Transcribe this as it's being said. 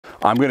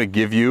I'm gonna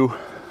give you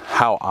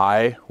how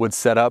I would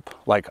set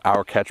up like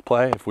our catch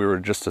play if we were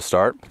just to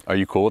start. Are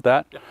you cool with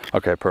that? Yeah.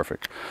 Okay,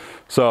 perfect.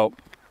 So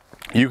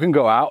you can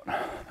go out.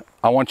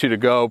 I want you to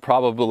go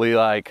probably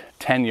like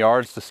 10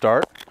 yards to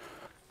start.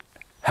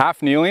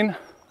 Half kneeling,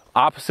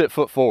 opposite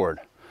foot forward.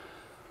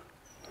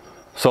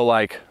 So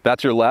like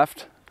that's your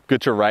left,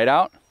 get your right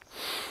out.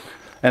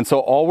 And so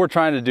all we're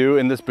trying to do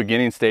in this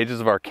beginning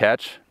stages of our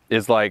catch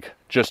is like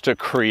just to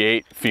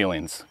create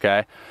feelings,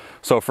 okay?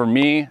 So for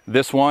me,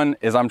 this one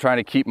is I'm trying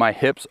to keep my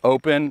hips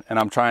open and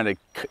I'm trying to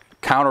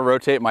counter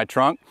rotate my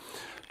trunk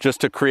just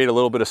to create a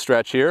little bit of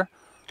stretch here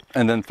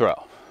and then throw,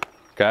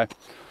 okay?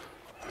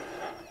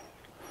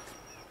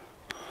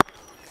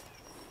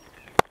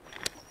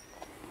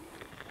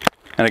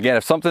 And again,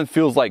 if something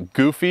feels like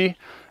goofy,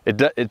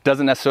 it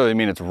doesn't necessarily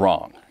mean it's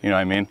wrong, you know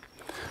what I mean?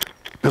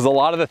 Because a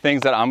lot of the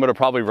things that I'm gonna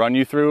probably run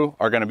you through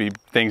are gonna be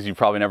things you've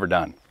probably never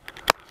done.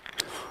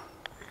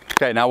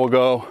 Okay, now we'll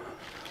go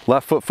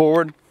left foot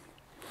forward.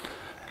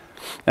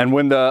 And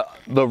when the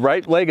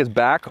right leg is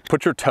back,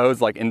 put your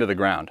toes like into the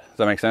ground. Does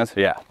that make sense?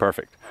 Yeah,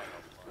 perfect.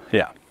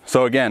 Yeah,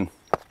 so again,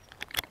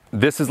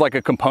 this is like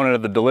a component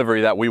of the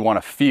delivery that we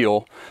wanna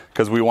feel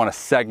because we wanna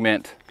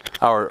segment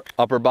our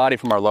upper body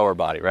from our lower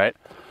body, right?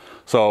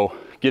 So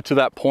get to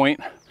that point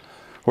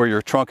where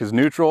your trunk is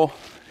neutral,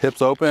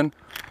 hips open,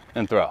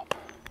 and throw.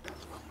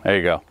 There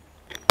you go.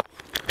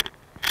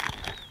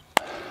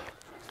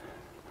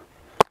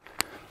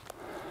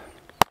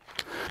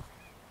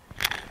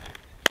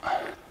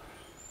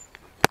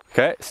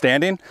 Okay,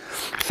 standing.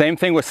 Same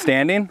thing with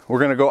standing. We're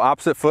gonna go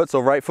opposite foot, so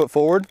right foot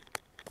forward.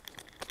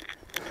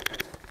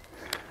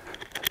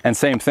 And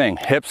same thing,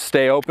 hips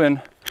stay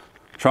open,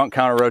 trunk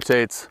counter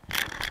rotates,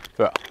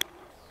 throw.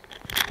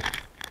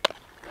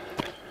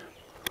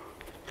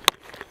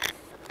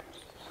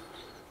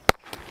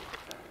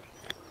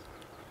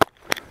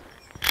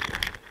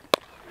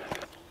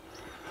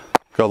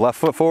 Go left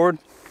foot forward.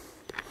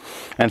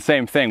 And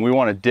same thing, we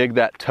want to dig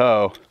that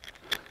toe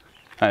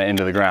kind of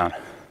into the ground.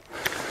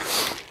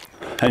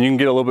 And you can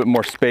get a little bit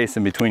more space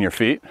in between your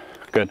feet.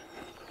 Good.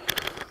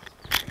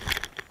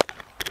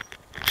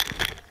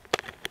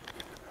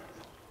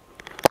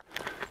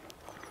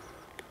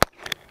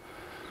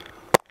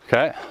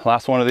 Okay,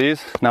 last one of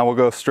these. Now we'll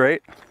go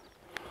straight.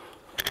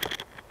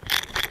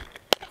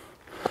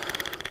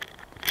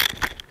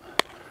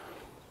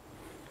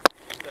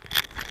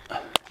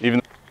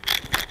 Even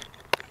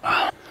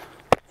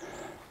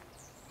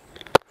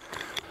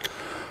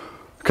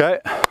okay,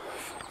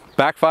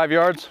 back 5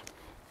 yards.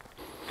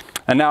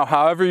 And now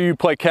however you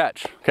play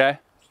catch, okay?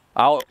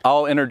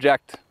 I'll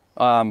interject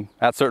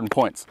at certain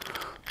points.